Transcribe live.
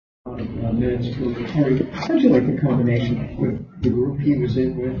minutes for Tari. How'd you like the combination with the group he was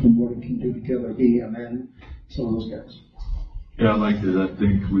in with and what he can do together, he, Amen, some of those guys? Yeah, I liked it. I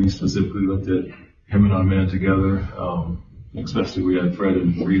think we specifically looked at him and Amen together. Especially we had Fred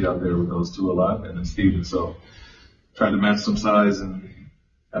and Reed out there with those two a lot, and then Steven. So tried to match some size and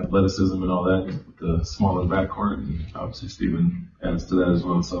athleticism and all that with the smaller backcourt, and obviously Steven adds to that as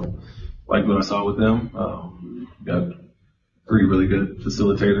well. So like what I saw with them. Got three really good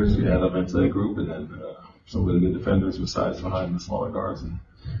facilitators. We had them into that group, and then some really good defenders besides behind the smaller guards, and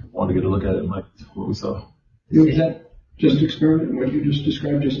wanted to get a look at it and like what we saw. Is that just experiment, what you just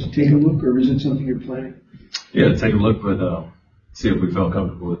described, just to take a look, or is it something you're planning? Yeah, take a look, but see if we felt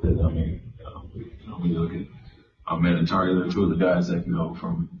comfortable with it. I mean, when you look at Amen and Tari, they're two of the guys that can go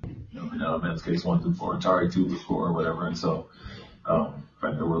from, in Amen's case, 1 through 4, and Tari 2 through 4, or whatever. And so, in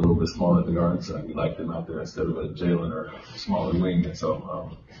fact, they were a little bit smaller at the guards, so we liked them out there instead of a Jalen or a smaller wing. And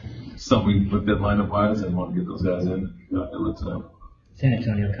so, something we looked at lineup-wise and wanted to get those guys in. It looked to them. San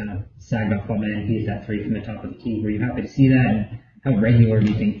Antonio kind of sagged off one-man. He's that three from the top of the key. Were you happy to see that? And how regular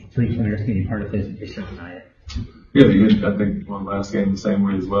do you think three-pointers can be part of his if you're certain on it? Yeah, I think one last game the same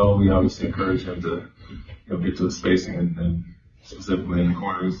way as well. We obviously encourage him to get to his spacing and specifically in the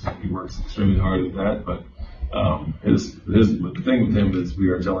corners. He works extremely hard at that. But but the thing with him is we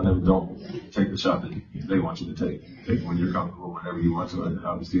are telling him don't take the shot that they want you to take. Take it when you're comfortable, whenever you want to. And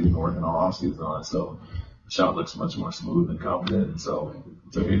obviously he's been working all offseason on it, so the shot looks much more smooth and confident. And so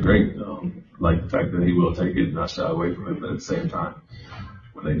it's going to be great. Like the fact that he will take it, not shy away from it, but at the same time,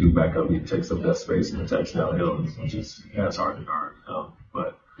 when they do back up, he takes up that space and attacks downhill, which is as hard to guard.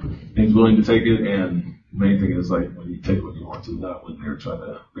 But he's willing to take it, and the main thing is like when you take what you want to, not when they're trying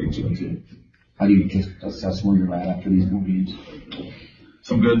to bait you into it. How do you just assess where you're at after these movies?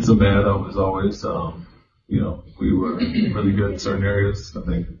 Some good, some bad, as always. We were really good in certain areas. I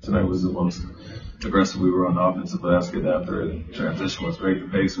think tonight was the most aggressive we were on the offensive basket after it. Transition was great, the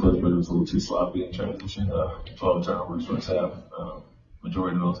pace was, but it was a little too sloppy in transition. 12 turnovers first half.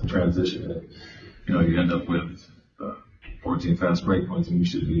 Majority of those in transition, and you end up with 14 fast break points, and you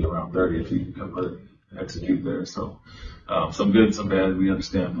should be around 30 if you can convert and execute there. So some good, some bad. We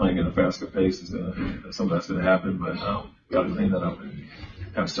understand playing at a faster pace is some of that's going to happen, but we got to clean that up and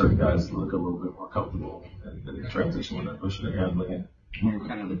have certain guys look a little bit more comfortable in transition when they're pushing and handling it. What are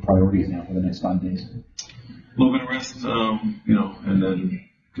kind of the priorities now for the next 5 days? A little bit of rest, and then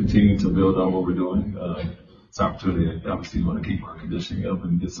continue to build on what we're doing. It's an opportunity. Obviously, you want to keep our conditioning up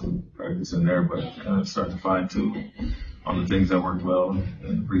and get some practice in there, but kind of start to fine tune on the things that worked well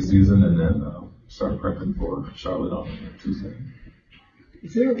in the preseason, and then start prepping for Charlotte on Tuesday.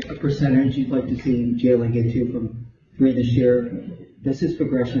 Is there a percentage you'd like to see Jalen get to from 3 this year? Does his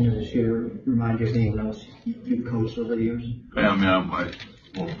progression as a shooter remind you of anyone else you've coached over the years? Yeah, I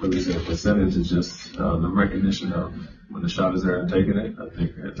won't really say a percentage. It's just the recognition of when the shot is there and taking it. I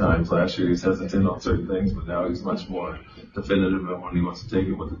think at times last year he's hesitant on certain things, but now he's much more definitive of when he wants to take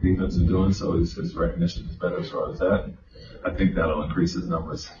it, what the defense is doing. So his recognition is better as far as that. I think that'll increase his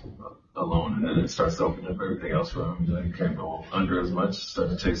numbers alone, and then it starts to open up everything else for him. He can't go under as much,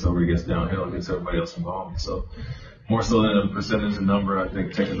 start to chase over, he gets downhill, gets everybody else involved. So more so than a percentage and number, I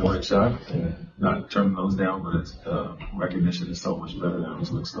think taking the right shot and not turning those down, but it's, recognition is so much better now. He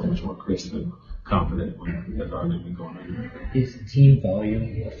looks so much more crisp and confident when he's already going under. Is team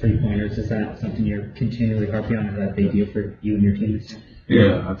volume of three-pointers, is that something you're continually harping on? Is that a big deal for you and your teams?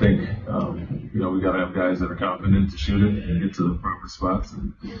 Yeah, I think, we got to have guys that are confident to shoot it and get to the proper spots.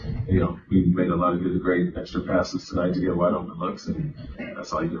 And, we made a lot of great extra passes tonight to get wide open looks, and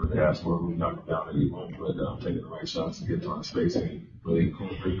that's all you can really ask for. We knocked them down at anyone, but taking the right shots and getting on spacing and really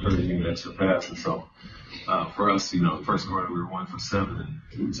encouraging the extra pass. And so, for us, the first quarter we were 1 for 7,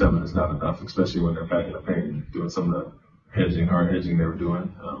 and 7 is not enough, especially when they're packing the paint and doing some of the hard hedging they were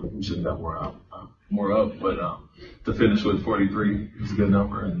doing. We should have got more up, but to finish with 43 is a good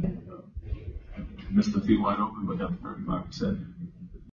number, and missed a few wide open, but got 35%.